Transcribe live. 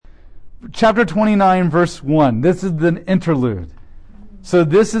chapter 29, verse 1. This is the interlude. So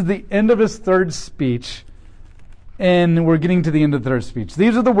this is the end of his third speech, and we're getting to the end of the third speech.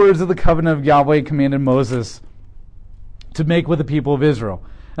 These are the words of the covenant of Yahweh commanded Moses to make with the people of Israel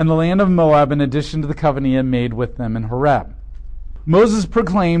and the land of Moab, in addition to the covenant he had made with them in Horeb. Moses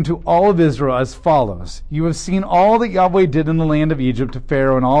proclaimed to all of Israel as follows: You have seen all that Yahweh did in the land of Egypt to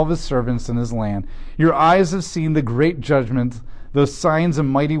Pharaoh and all of his servants in his land. Your eyes have seen the great judgments, those signs and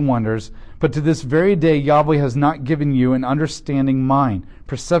mighty wonders. But to this very day Yahweh has not given you an understanding mind,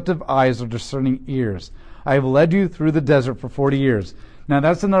 perceptive eyes, or discerning ears. I have led you through the desert for 40 years. Now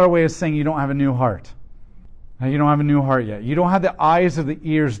that's another way of saying you don't have a new heart. Now, you don't have a new heart yet. You don't have the eyes or the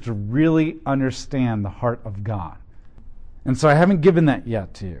ears to really understand the heart of God. And so I haven't given that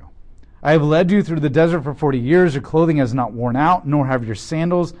yet to you. I have led you through the desert for 40 years. Your clothing has not worn out, nor have your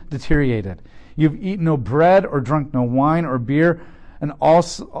sandals deteriorated. You have eaten no bread or drunk no wine or beer, and all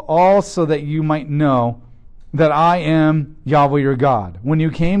so that you might know that I am Yahweh your God. When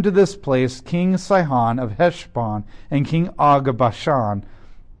you came to this place, King Sihon of Heshbon and King Og of Bashan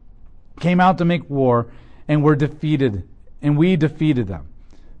came out to make war, and we defeated them.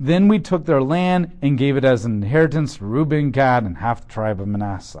 Then we took their land and gave it as an inheritance to Reuben, Gad, and half the tribe of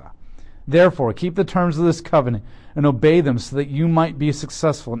Manasseh. Therefore, keep the terms of this covenant and obey them so that you might be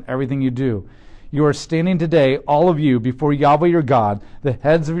successful in everything you do. You are standing today, all of you, before Yahweh your God, the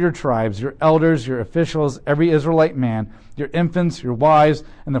heads of your tribes, your elders, your officials, every Israelite man, your infants, your wives,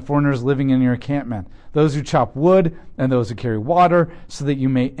 and the foreigners living in your encampment, those who chop wood and those who carry water, so that you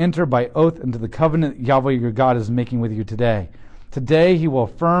may enter by oath into the covenant that Yahweh your God is making with you today. Today he will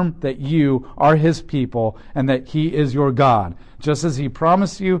affirm that you are his people and that he is your God, just as he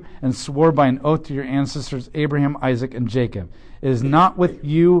promised you and swore by an oath to your ancestors Abraham, Isaac, and Jacob. It is not with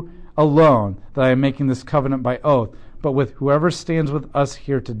you alone that I am making this covenant by oath, but with whoever stands with us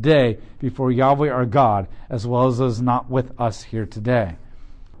here today before Yahweh our God, as well as those not with us here today.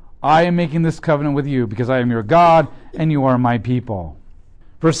 I am making this covenant with you because I am your God and you are my people.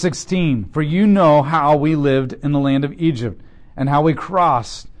 Verse 16, for you know how we lived in the land of Egypt and how we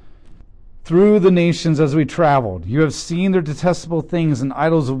crossed through the nations as we traveled. You have seen their detestable things and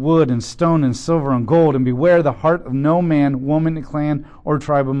idols of wood and stone and silver and gold. And beware, the heart of no man, woman, clan, or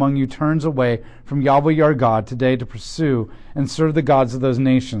tribe among you turns away from Yahweh your God today to pursue and serve the gods of those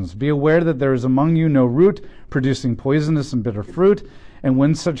nations. Be aware that there is among you no root producing poisonous and bitter fruit. And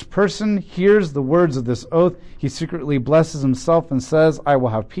when such person hears the words of this oath, he secretly blesses himself and says, I will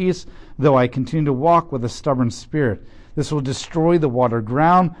have peace, though I continue to walk with a stubborn spirit. This will destroy the watered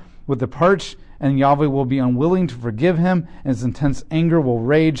ground with the parched, and Yahweh will be unwilling to forgive him, and his intense anger will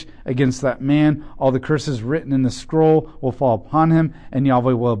rage against that man. All the curses written in the scroll will fall upon him, and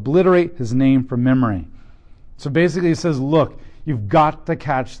Yahweh will obliterate his name from memory. So basically he says, look, you've got to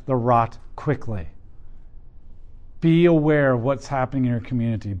catch the rot quickly. Be aware of what's happening in your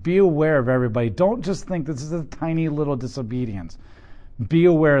community. Be aware of everybody. Don't just think this is a tiny little disobedience. Be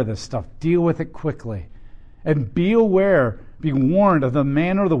aware of this stuff. Deal with it quickly. And be aware, be warned of the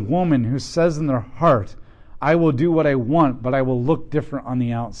man or the woman who says in their heart, I will do what I want, but I will look different on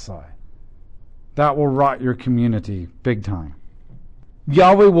the outside. That will rot your community big time.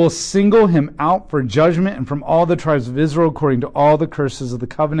 Yahweh will single him out for judgment and from all the tribes of Israel according to all the curses of the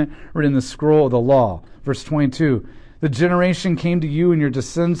covenant written in the scroll of the law. Verse 22, the generation came to you and your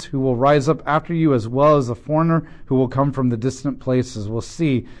descendants who will rise up after you, as well as the foreigner who will come from the distant places, will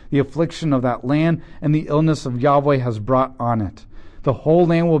see the affliction of that land and the illness of Yahweh has brought on it. The whole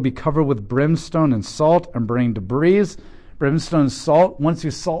land will be covered with brimstone and salt and burning debris. Brimstone and salt, once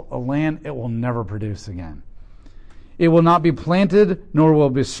you salt a land, it will never produce again. It will not be planted, nor will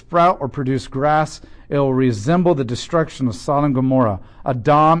it be sprout or produce grass. It will resemble the destruction of Sodom and Gomorrah,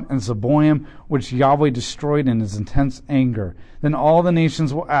 Adom and Zeboim, which Yahweh destroyed in his intense anger. Then all the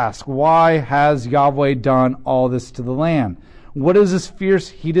nations will ask, why has Yahweh done all this to the land? What is this fierce,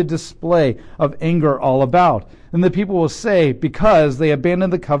 heated display of anger all about? Then the people will say, because they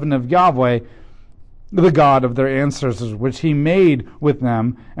abandoned the covenant of Yahweh, the God of their ancestors, which he made with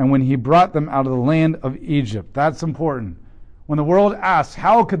them, and when he brought them out of the land of Egypt. That's important. When the world asks,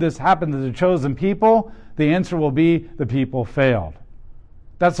 how could this happen to the chosen people? The answer will be, the people failed.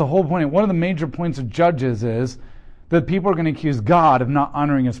 That's the whole point. One of the major points of Judges is that people are going to accuse God of not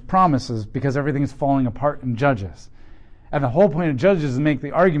honoring his promises because everything's falling apart in Judges. And the whole point of Judges is to make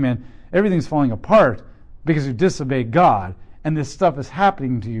the argument, everything's falling apart because you disobeyed God. And this stuff is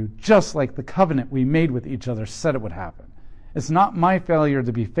happening to you just like the covenant we made with each other said it would happen. It's not my failure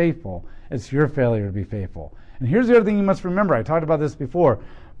to be faithful. It's your failure to be faithful. And here's the other thing you must remember. I talked about this before.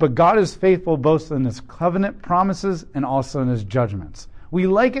 But God is faithful both in his covenant promises and also in his judgments. We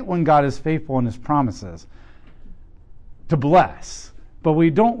like it when God is faithful in his promises to bless, but we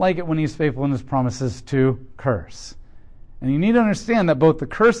don't like it when he's faithful in his promises to curse. And you need to understand that both the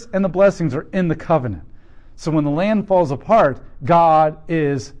curse and the blessings are in the covenant. So when the land falls apart, God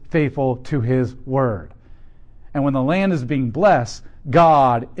is faithful to his word. And when the land is being blessed,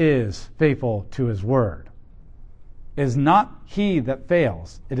 God is faithful to his word. It is not he that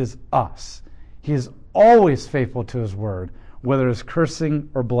fails, it is us. He is always faithful to his word, whether it's cursing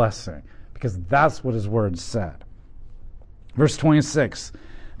or blessing, because that's what his word said. Verse 26,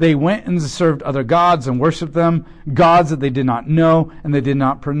 they went and served other gods and worshipped them, gods that they did not know, and they did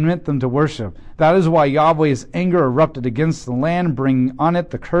not permit them to worship. That is why Yahweh's anger erupted against the land, bringing on it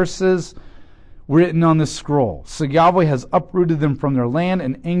the curses written on this scroll. So Yahweh has uprooted them from their land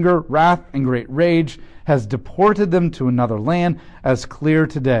in anger, wrath, and great rage, has deported them to another land, as clear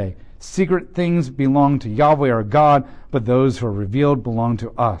today. Secret things belong to Yahweh our God, but those who are revealed belong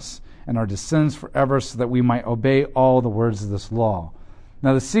to us and our descendants forever, so that we might obey all the words of this law.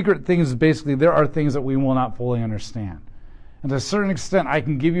 Now, the secret things is basically there are things that we will not fully understand. And to a certain extent, I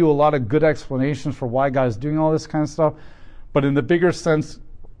can give you a lot of good explanations for why God is doing all this kind of stuff, but in the bigger sense,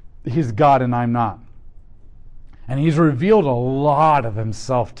 he's God and I'm not. And he's revealed a lot of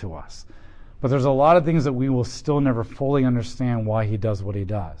himself to us. But there's a lot of things that we will still never fully understand why he does what he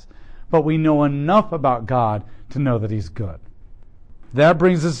does. But we know enough about God to know that he's good. That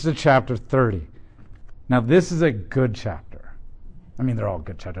brings us to chapter 30. Now, this is a good chapter. I mean, they're all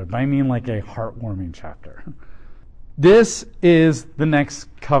good chapters, but I mean like a heartwarming chapter. This is the next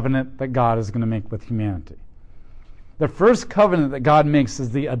covenant that God is going to make with humanity. The first covenant that God makes is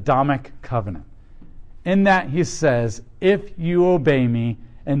the Adamic covenant. In that he says, if you obey me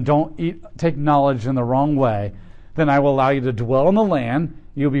and don't take knowledge in the wrong way, then I will allow you to dwell in the land,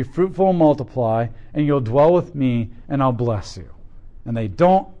 you'll be fruitful and multiply, and you'll dwell with me, and I'll bless you. And they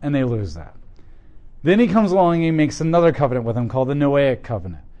don't, and they lose that. Then he comes along and he makes another covenant with them called the Noahic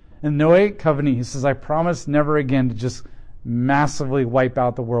covenant. In the Noahic covenant, he says, I promise never again to just massively wipe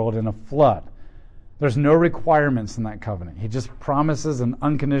out the world in a flood. There's no requirements in that covenant. He just promises an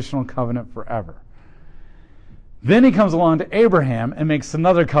unconditional covenant forever. Then he comes along to Abraham and makes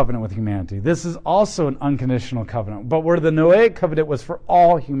another covenant with humanity. This is also an unconditional covenant. But where the Noahic covenant was for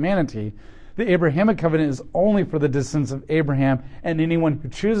all humanity, the Abrahamic covenant is only for the descendants of Abraham and anyone who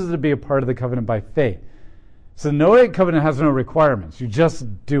chooses to be a part of the covenant by faith. So the Noahic covenant has no requirements. You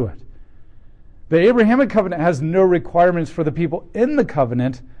just do it. The Abrahamic covenant has no requirements for the people in the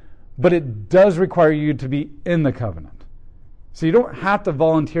covenant, but it does require you to be in the covenant. So you don't have to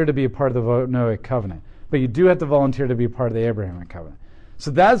volunteer to be a part of the Noahic covenant, but you do have to volunteer to be a part of the Abrahamic covenant.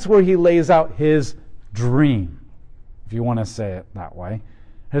 So that's where he lays out his dream, if you want to say it that way,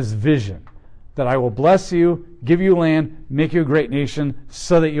 his vision, that I will bless you, give you land, make you a great nation,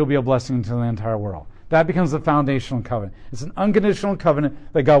 so that you'll be a blessing to the entire world. That becomes the foundational covenant. It's an unconditional covenant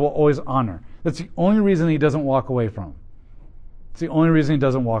that God will always honor. That's the only reason he doesn't walk away from. It's the only reason he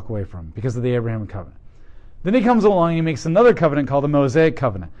doesn't walk away from, because of the Abrahamic covenant. Then he comes along and he makes another covenant called the Mosaic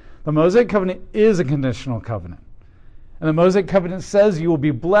covenant. The Mosaic covenant is a conditional covenant. And the Mosaic covenant says you will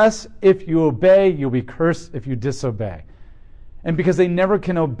be blessed if you obey, you'll be cursed if you disobey. And because they never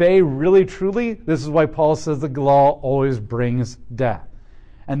can obey really truly, this is why Paul says the law always brings death.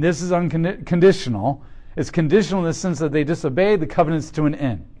 And this is unconditional. It's conditional in the sense that they disobey, the covenant's to an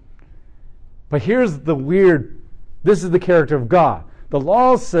end. But here's the weird, this is the character of God. The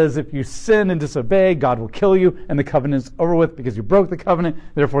law says if you sin and disobey, God will kill you, and the covenant's over with because you broke the covenant,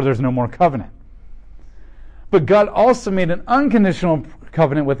 therefore there's no more covenant. But God also made an unconditional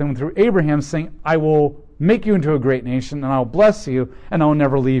covenant with him through Abraham, saying, I will make you into a great nation, and I'll bless you, and I'll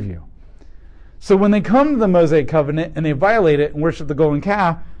never leave you. So when they come to the Mosaic covenant and they violate it and worship the golden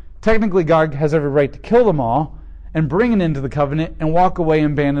calf, technically God has every right to kill them all and bring it into the covenant and walk away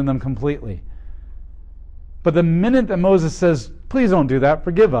and abandon them completely. But the minute that Moses says, please don't do that,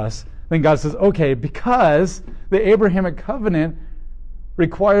 forgive us, then God says, okay, because the Abrahamic covenant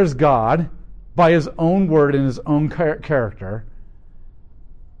requires God, by his own word and his own character,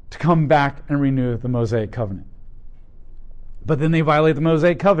 to come back and renew the Mosaic covenant. But then they violate the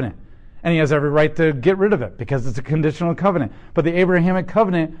Mosaic covenant, and he has every right to get rid of it because it's a conditional covenant. But the Abrahamic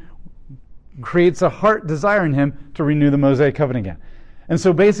covenant creates a heart desire in him to renew the Mosaic covenant again. And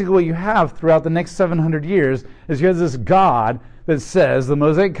so basically what you have throughout the next 700 years is you have this God that says, the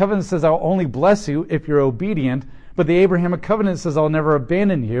Mosaic covenant says, I'll only bless you if you're obedient, but the Abrahamic covenant says, I'll never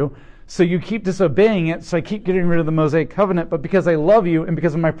abandon you. So you keep disobeying it, so I keep getting rid of the Mosaic covenant, but because I love you and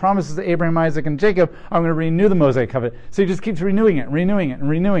because of my promises to Abraham, Isaac, and Jacob, I'm going to renew the Mosaic covenant. So he just keeps renewing it, renewing it, and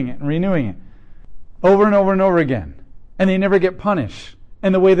renewing it, and renewing it, over and over and over again. And they never get punished.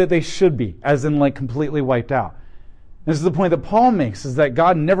 in the way that they should be, as in like completely wiped out. This is the point that Paul makes, is that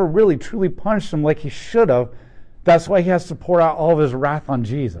God never really truly punished them like he should have. That's why he has to pour out all of his wrath on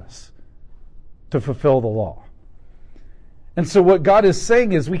Jesus to fulfill the law. And so what God is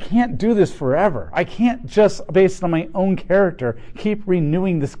saying is we can't do this forever. I can't just, based on my own character, keep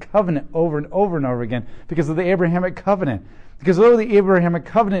renewing this covenant over and over and over again because of the Abrahamic covenant. Because although the Abrahamic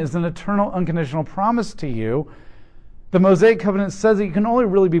covenant is an eternal, unconditional promise to you, the Mosaic covenant says that you can only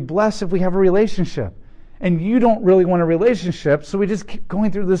really be blessed if we have a relationship. And you don't really want a relationship, so we just keep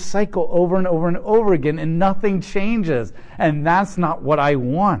going through this cycle over and over and over again, and nothing changes. And that's not what I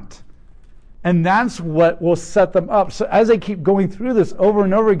want. And that's what will set them up. So as they keep going through this over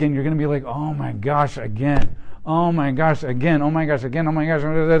and over again, you're going to be like, oh my gosh, again. Oh my gosh, again. Oh my gosh, again. Oh my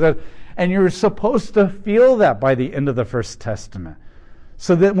gosh. And you're supposed to feel that by the end of the First Testament.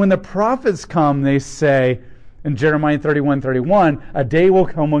 So that when the prophets come, they say in Jeremiah 31:31, a day will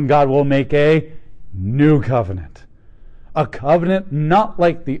come when God will make a new covenant. A covenant not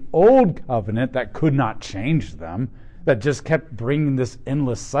like the old covenant that could not change them, that just kept bringing this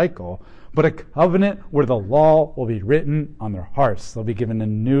endless cycle, but a covenant where the law will be written on their hearts. They'll be given a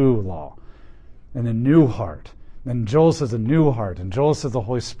new law and a new heart. And Joel says a new heart, and Joel says the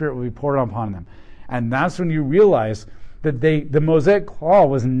Holy Spirit will be poured upon them. And that's when you realize that the Mosaic law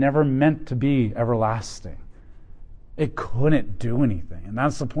was never meant to be everlasting. It couldn't do anything. And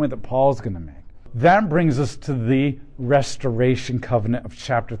that's the point that Paul's going to make. That brings us to the restoration covenant of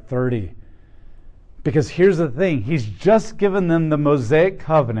chapter 30. Because here's the thing. He's just given them the Mosaic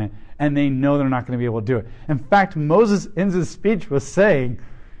covenant, and they know they're not going to be able to do it. In fact, Moses ends his speech with saying,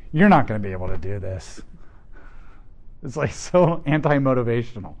 you're not going to be able to do this. It's like so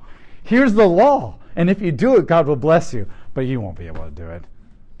anti-motivational. Here's the law, and if you do it, God will bless you, but you won't be able to do it.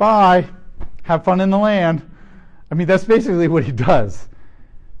 Bye. Have fun in the land. I mean, that's basically what he does.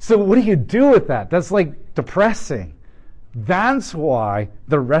 So what do you do with that? That's like depressing. That's why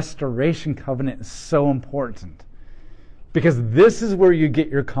the restoration covenant is so important. Because this is where you get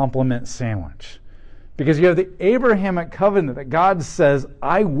your compliment sandwich. Because you have the Abrahamic covenant that God says,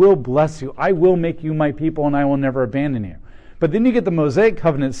 I will bless you, I will make you my people, and I will never abandon you. But then you get the Mosaic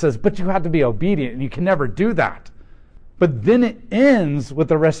covenant that says, but you have to be obedient, and you can never do that. But then it ends with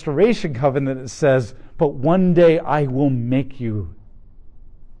the restoration covenant that says, but one day I will make you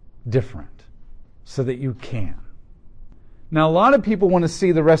different so that you can. Now, a lot of people want to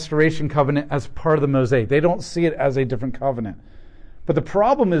see the restoration covenant as part of the Mosaic. They don't see it as a different covenant. But the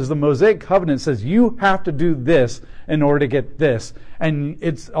problem is the Mosaic covenant says you have to do this in order to get this. And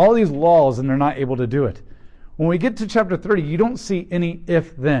it's all these laws, and they're not able to do it. When we get to chapter 30, you don't see any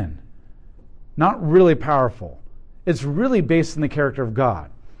if-then. Not really powerful. It's really based on the character of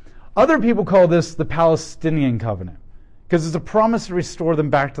God. Other people call this the Palestinian covenant because it's a promise to restore them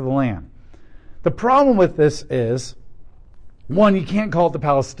back to the land. The problem with this is, one, you can't call it the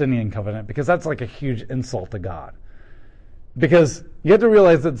Palestinian covenant because that's like a huge insult to God. Because you have to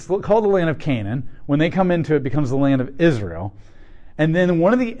realize that it's called the land of Canaan. When they come into it, it becomes the land of Israel. And then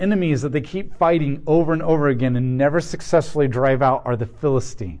one of the enemies that they keep fighting over and over again and never successfully drive out are the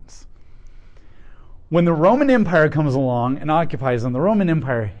Philistines. When the Roman Empire comes along and occupies them, the Roman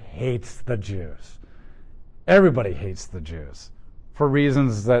Empire hates the Jews. Everybody hates the Jews for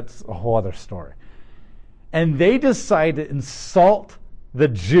reasons that's a whole other story. And they decide to insult the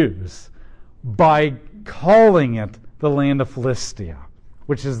Jews by calling it the land of Philistia,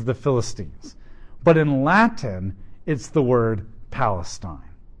 which is the Philistines. But in Latin, it's the word Palestine.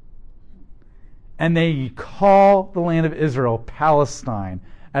 And they call the land of Israel Palestine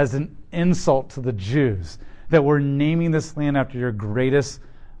as an insult to the Jews, that we're naming this land after your greatest,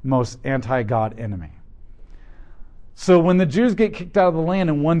 most anti-God enemy. So when the Jews get kicked out of the land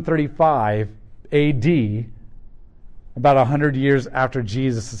in 135 AD, about 100 years after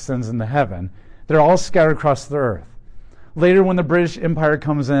Jesus ascends into heaven, they're all scattered across the earth. Later, when the British Empire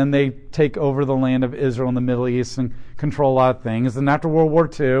comes in, they take over the land of Israel in the Middle East and control a lot of things. And after World War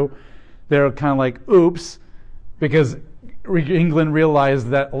II, they're kind of like, oops, because England realized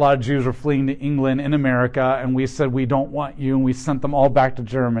that a lot of Jews were fleeing to England and America, and we said, we don't want you, and we sent them all back to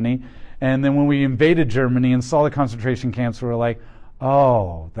Germany. And then when we invaded Germany and saw the concentration camps, we were like,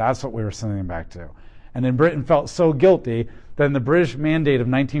 oh, that's what we were sending them back to. And then Britain felt so guilty that in the British Mandate of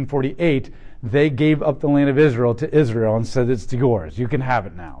 1948, they gave up the land of Israel to Israel and said, it's yours. You can have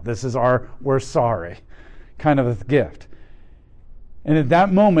it now. This is our, we're sorry, kind of a gift. And at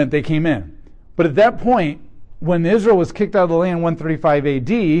that moment, they came in. But at that point, when Israel was kicked out of the land in 135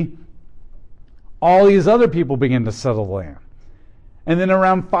 AD, all these other people began to settle the land. And then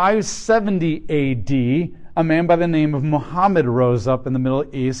around 570 AD, a man by the name of Muhammad rose up in the Middle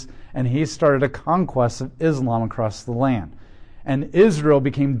East, and he started a conquest of Islam across the land. And Israel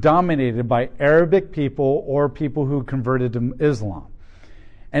became dominated by Arabic people or people who converted to Islam.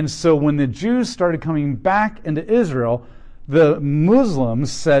 And so when the Jews started coming back into Israel, the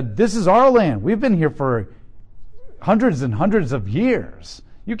Muslims said, this is our land. We've been here for hundreds and hundreds of years.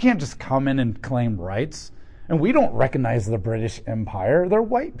 You can't just come in and claim rights. And we don't recognize the British Empire. They're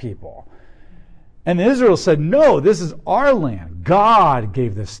white people. And Israel said, no, this is our land. God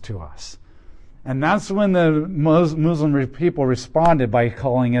gave this to us. And that's when the Muslim people responded by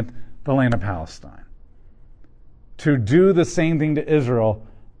calling it the land of Palestine, to do the same thing to Israel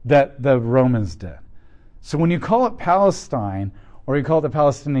that the Romans did. So when you call it Palestine, or you call it the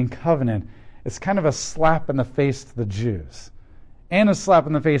Palestinian covenant, it's kind of a slap in the face to the Jews. And a slap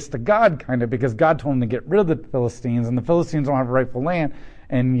in the face to God, kind of, because God told them to get rid of the Philistines, and the Philistines don't have a rightful land,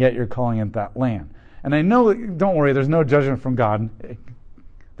 and yet you're calling it that land. And I know, don't worry, there's no judgment from God.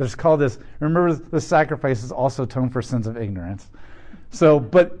 There's called this, remember the sacrifices also atone for sins of ignorance. So,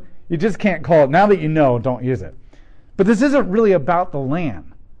 but you just can't call it, now that you know, don't use it. But this isn't really about the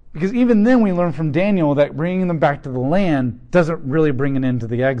land. Because even then we learn from Daniel that bringing them back to the land doesn't really bring an end to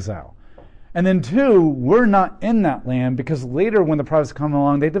the exile. And then two, we're not in that land because later when the prophets come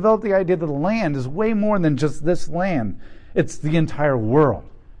along, they develop the idea that the land is way more than just this land. It's the entire world.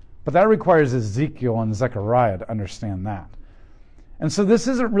 But that requires Ezekiel and Zechariah to understand that. And so this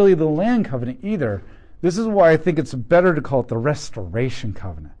isn't really the land covenant either. This is why I think it's better to call it the restoration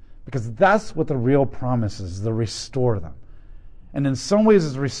covenant. Because that's what the real promise is, to restore them. And in some ways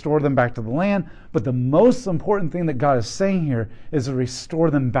it's restore them back to the land, but the most important thing that God is saying here is to restore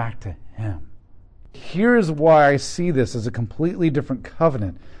them back to Him. Here's why I see this as a completely different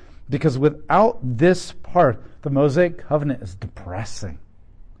covenant. Because without this part, the Mosaic covenant is depressing.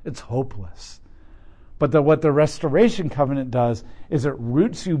 It's hopeless. But what the restoration covenant does is it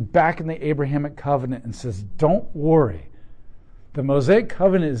roots you back in the Abrahamic covenant and says, don't worry. The Mosaic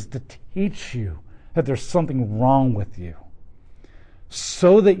covenant is to teach you that there's something wrong with you,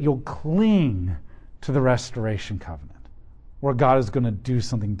 so that you'll cling to the restoration covenant, where God is going to do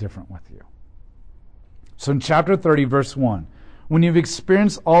something different with you. So in chapter 30, verse 1, when you've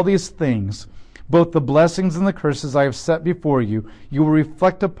experienced all these things, both the blessings and the curses I have set before you, you will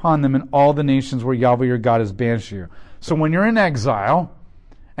reflect upon them in all the nations where Yahweh your God has banished you. So when you're in exile,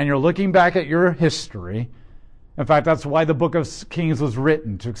 and you're looking back at your history, in fact, that's why the book of Kings was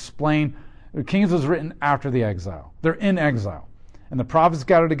written, to explain, Kings was written after the exile. They're in exile. And the prophets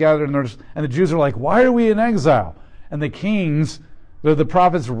gather together, and the Jews are like, why are we in exile? And the kings, the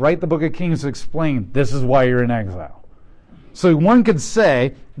prophets write the book of Kings to explain, this is why you're in exile. So one could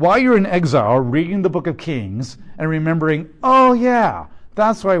say, while you're in exile, reading the book of Kings, and remembering, oh yeah,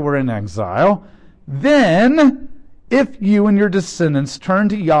 that's why we're in exile, then, if you and your descendants turn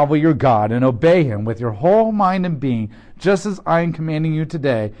to Yahweh your God and obey Him with your whole mind and being, just as I am commanding you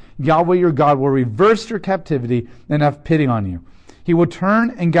today, Yahweh your God will reverse your captivity and have pity on you. He will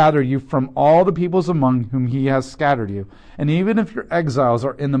turn and gather you from all the peoples among whom He has scattered you. And even if your exiles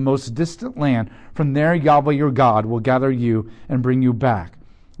are in the most distant land, from there Yahweh your God will gather you and bring you back.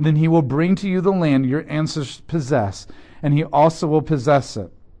 Then He will bring to you the land your ancestors possessed, and He also will possess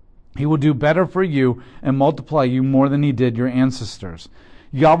it. He will do better for you and multiply you more than He did your ancestors.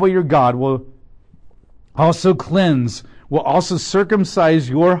 Yahweh your God will also circumcise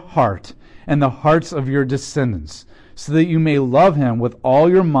your heart and the hearts of your descendants, so that you may love Him with all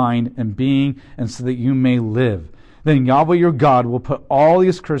your mind and being, and so that you may live. Then Yahweh your God will put all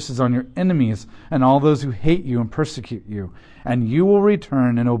these curses on your enemies and all those who hate you and persecute you. And you will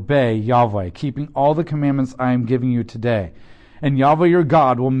return and obey Yahweh, keeping all the commandments I am giving you today. And Yahweh your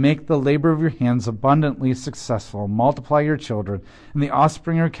God will make the labor of your hands abundantly successful, multiply your children, and the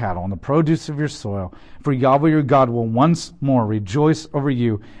offspring of your cattle, and the produce of your soil. For Yahweh your God will once more rejoice over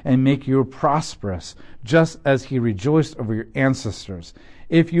you and make you prosperous, just as He rejoiced over your ancestors.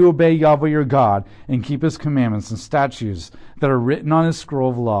 If you obey Yahweh your God and keep His commandments and statutes that are written on His scroll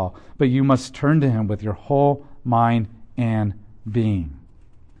of law, but you must turn to Him with your whole mind and being.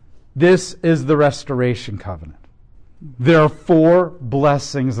 This is the restoration covenant. There are 4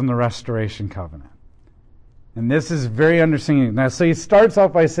 blessings in the restoration covenant. And this is very understanding. Now, so he starts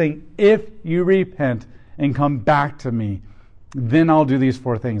off by saying, if you repent and come back to me, then I'll do these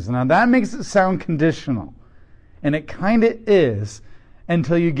 4 things. Now, that makes it sound conditional. And it kind of is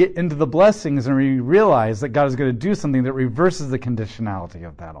until you get into the blessings and you realize that God is going to do something that reverses the conditionality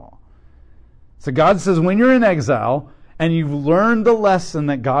of that all. So God says, when you're in exile and you've learned the lesson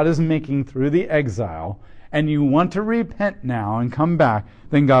that God is making through the exile, and you want to repent now and come back,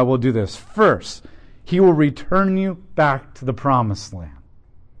 then God will do this. First, He will return you back to the promised land.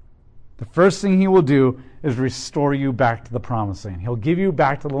 The first thing he will do is restore you back to the promised land. He'll give you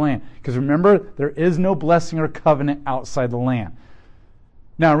back to the land. Because remember, there is no blessing or covenant outside the land.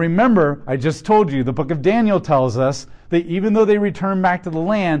 Now remember, I just told you, the book of Daniel tells us that even though they return back to the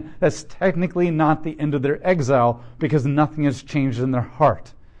land, that's technically not the end of their exile because nothing has changed in their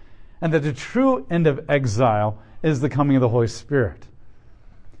heart. And that the true end of exile is the coming of the Holy Spirit.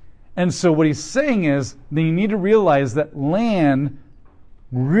 And so what he's saying is that you need to realize that land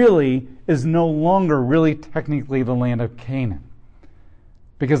really is no longer really technically the land of Canaan.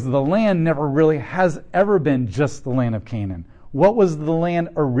 Because the land never really has ever been just the land of Canaan. What was the land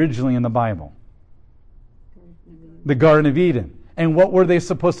originally in the Bible? The Garden of Eden. And what were they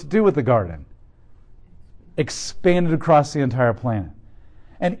supposed to do with the garden? Expand it across the entire planet.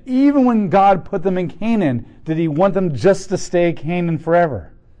 And even when God put them in Canaan, did he want them just to stay in Canaan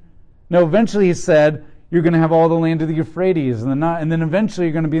forever? No, eventually he said, you're going to have all the land of the Euphrates, and then eventually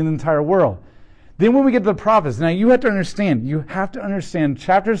you're going to be in the entire world. Then when we get to the prophets, now you have to understand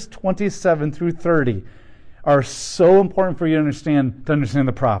chapters 27 through 30 are so important for you to understand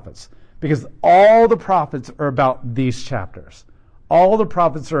the prophets. Because all the prophets are about these chapters. All the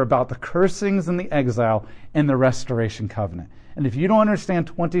prophets are about the cursings and the exile and the restoration covenant. And if you don't understand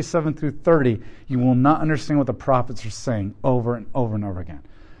 27 through 30, you will not understand what the prophets are saying over and over and over again.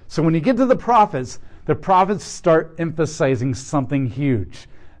 So when you get to the prophets start emphasizing something huge.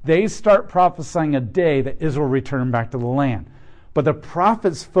 They start prophesying a day that Israel returned back to the land. But the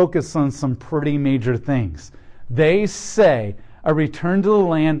prophets focus on some pretty major things. They say a return to the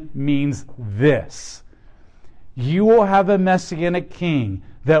land means this. You will have a messianic king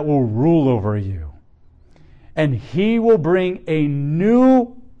that will rule over you. And he will bring a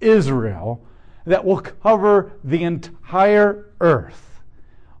new Israel that will cover the entire earth.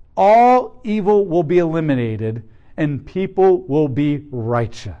 All evil will be eliminated and people will be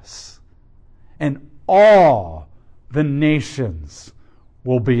righteous. And all the nations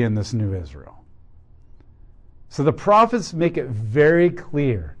will be in this new Israel. So the prophets make it very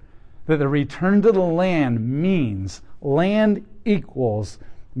clear that the return to the land means land equals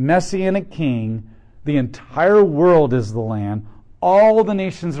messianic king, the entire world is the land, all the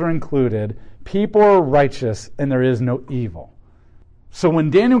nations are included, people are righteous, and there is no evil. So when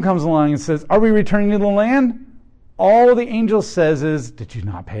Daniel comes along and says, are we returning to the land? All the angel says is, did you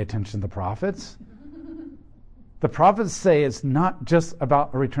not pay attention to the prophets? The prophets say it's not just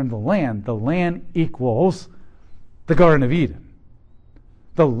about a return to the land. The land equals the Garden of Eden.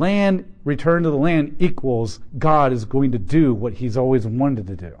 The land, return to the land equals God is going to do what he's always wanted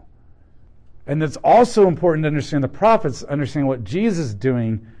to do. And it's also important to understand the prophets, understand what Jesus is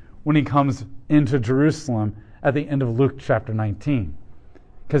doing when he comes into Jerusalem at the end of Luke chapter 19.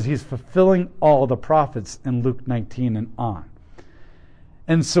 Because he's fulfilling all the prophets in Luke 19 and on.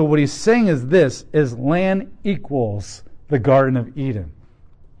 And so what he's saying is this, is land equals the Garden of Eden.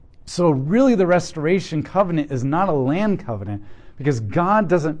 So really the restoration covenant is not a land covenant because God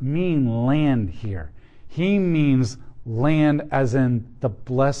doesn't mean land here. He means land as in the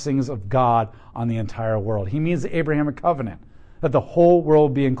blessings of God on the entire world. He means the Abrahamic covenant, that the whole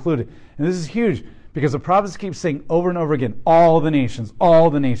world be included. And this is huge because the prophets keep saying over and over again, all the nations, all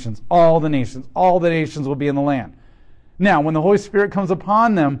the nations, all the nations, all the nations will be in the land. Now, when the Holy Spirit comes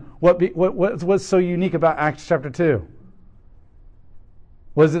upon them, what's so unique about Acts chapter 2?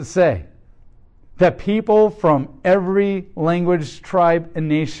 What does it say? That people from every language, tribe, and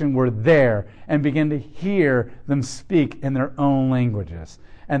nation were there and began to hear them speak in their own languages.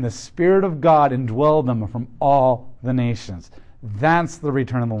 And the Spirit of God indwelled them from all the nations. That's the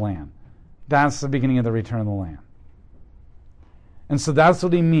return of the land. That's the beginning of the return of the land. And so that's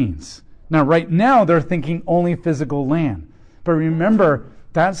what he means. Now, right now, they're thinking only physical land. But remember,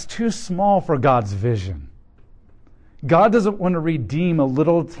 that's too small for God's vision. God doesn't want to redeem a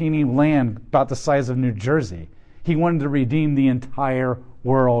little teeny land about the size of New Jersey. He wanted to redeem the entire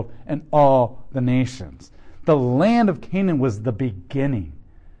world and all the nations. The land of Canaan was the beginning.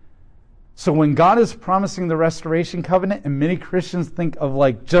 So when God is promising the restoration covenant, and many Christians think of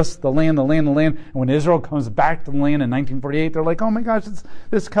like just the land, and when Israel comes back to the land in 1948, they're like, oh my gosh,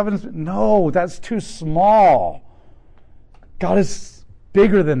 this covenant. No, that's too small. God is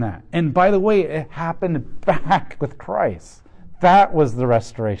bigger than that. And by the way, it happened back with Christ. That was the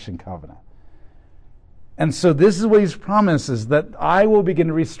restoration covenant. And so this is what he's promises, that I will begin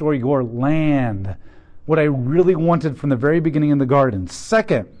to restore your land, what I really wanted from the very beginning in the garden.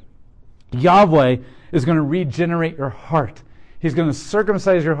 Second, Yahweh is going to regenerate your heart. He's going to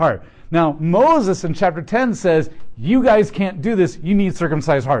circumcise your heart. Now, Moses in chapter 10 says, you guys can't do this. You need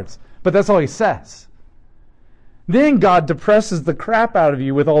circumcised hearts. But that's all he says. Then God depresses the crap out of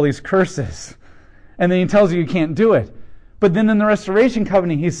you with all these curses. And then he tells you can't do it. But then in the restoration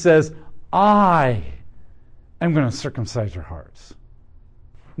covenant, he says, I am going to circumcise your hearts.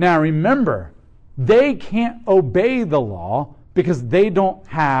 Now remember, they can't obey the law because they don't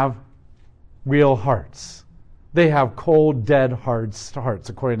have real hearts. They have cold, dead hearts,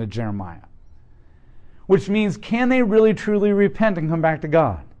 according to Jeremiah. Which means, can they really truly repent and come back to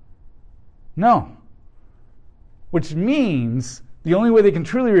God? No. Which means the only way they can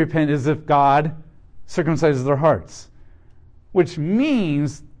truly repent is if God circumcises their hearts. Which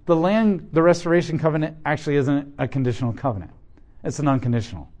means the restoration covenant actually isn't a conditional covenant. It's an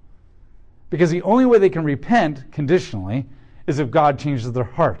unconditional. Because the only way they can repent conditionally is if God changes their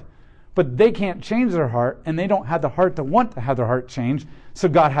heart. But they can't change their heart, and they don't have the heart to want to have their heart changed, so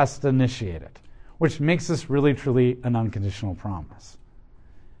God has to initiate it, which makes this really, truly an unconditional promise.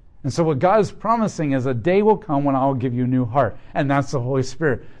 And so what God is promising is a day will come when I will give you a new heart, and that's the Holy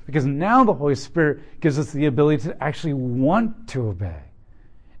Spirit. Because now the Holy Spirit gives us the ability to actually want to obey.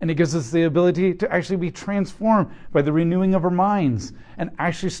 And it gives us the ability to actually be transformed by the renewing of our minds and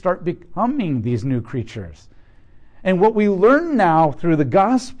actually start becoming these new creatures. And what we learn now through the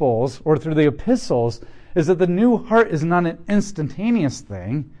Gospels or through the epistles is that the new heart is not an instantaneous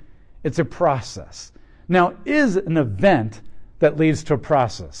thing, it's a process. Now, is an event that leads to a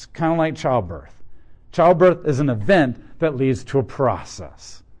process, kind of like childbirth. Childbirth is an event that leads to a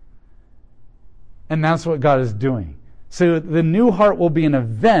process. And that's what God is doing. So the new heart will be an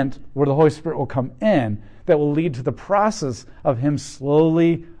event where the Holy Spirit will come in that will lead to the process of Him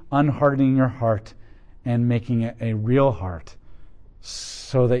slowly unhardening your heart and making it a real heart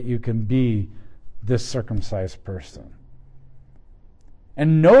so that you can be this circumcised person.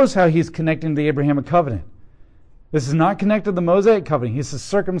 And notice how He's connecting the Abrahamic covenant. This is not connected to the Mosaic covenant. He's a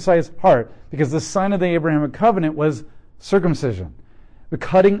circumcised heart because the sign of the Abrahamic covenant was circumcision, the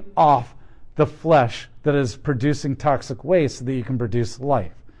cutting off the flesh that is producing toxic waste so that you can produce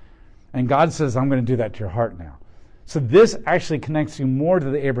life. And God says, I'm going to do that to your heart now. So this actually connects you more to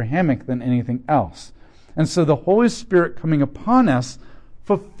the Abrahamic than anything else. And so the Holy Spirit coming upon us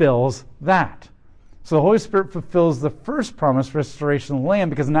fulfills that. So the Holy Spirit fulfills the first promise, restoration of the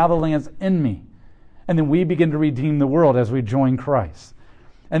land, because now the land's in me. And then we begin to redeem the world as we join Christ.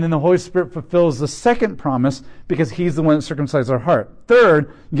 And then the Holy Spirit fulfills the second promise because He's the one that circumcised our heart.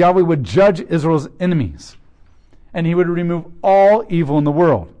 Third, Yahweh would judge Israel's enemies. And He would remove all evil in the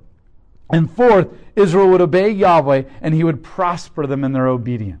world. And fourth, Israel would obey Yahweh and He would prosper them in their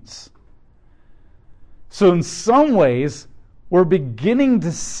obedience. So in some ways, we're beginning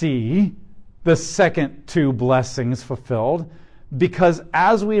to see the second two blessings fulfilled because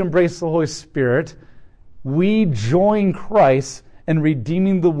as we embrace the Holy Spirit, we join Christ in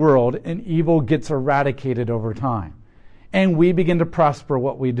redeeming the world and evil gets eradicated over time. And we begin to prosper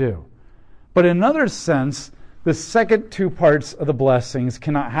what we do. But in another sense, the second two parts of the blessings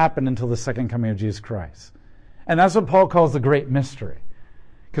cannot happen until the second coming of Jesus Christ. And that's what Paul calls the great mystery.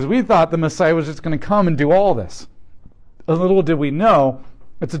 Because we thought the Messiah was just going to come and do all this. A little did we know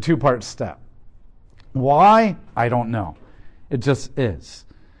it's a two-part step. Why? I don't know. It just is.